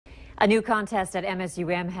A new contest at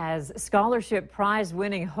MSUM has scholarship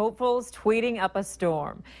prize-winning hopefuls tweeting up a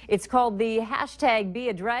storm. It's called the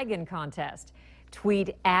 #BeADragon contest.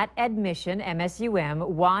 Tweet @AdmissionMSUM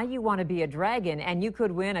why you want to be a dragon, and you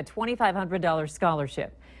could win a $2,500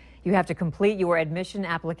 scholarship. You have to complete your admission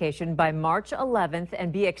application by March 11th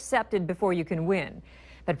and be accepted before you can win.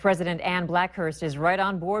 But President Ann Blackhurst is right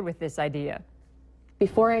on board with this idea.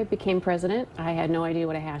 Before I became president, I had no idea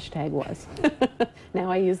what a hashtag was. Now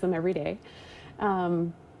I use them every day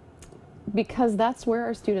because that's where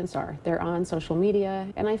our students are. They're on social media,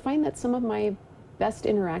 and I find that some of my best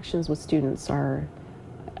interactions with students are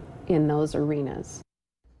in those arenas.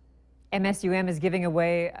 MSUM is giving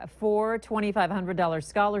away 4 $2,500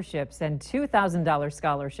 scholarships and $2,000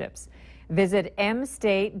 scholarships. Visit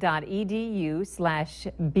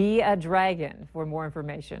mstate.edu/beadragon for more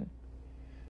information.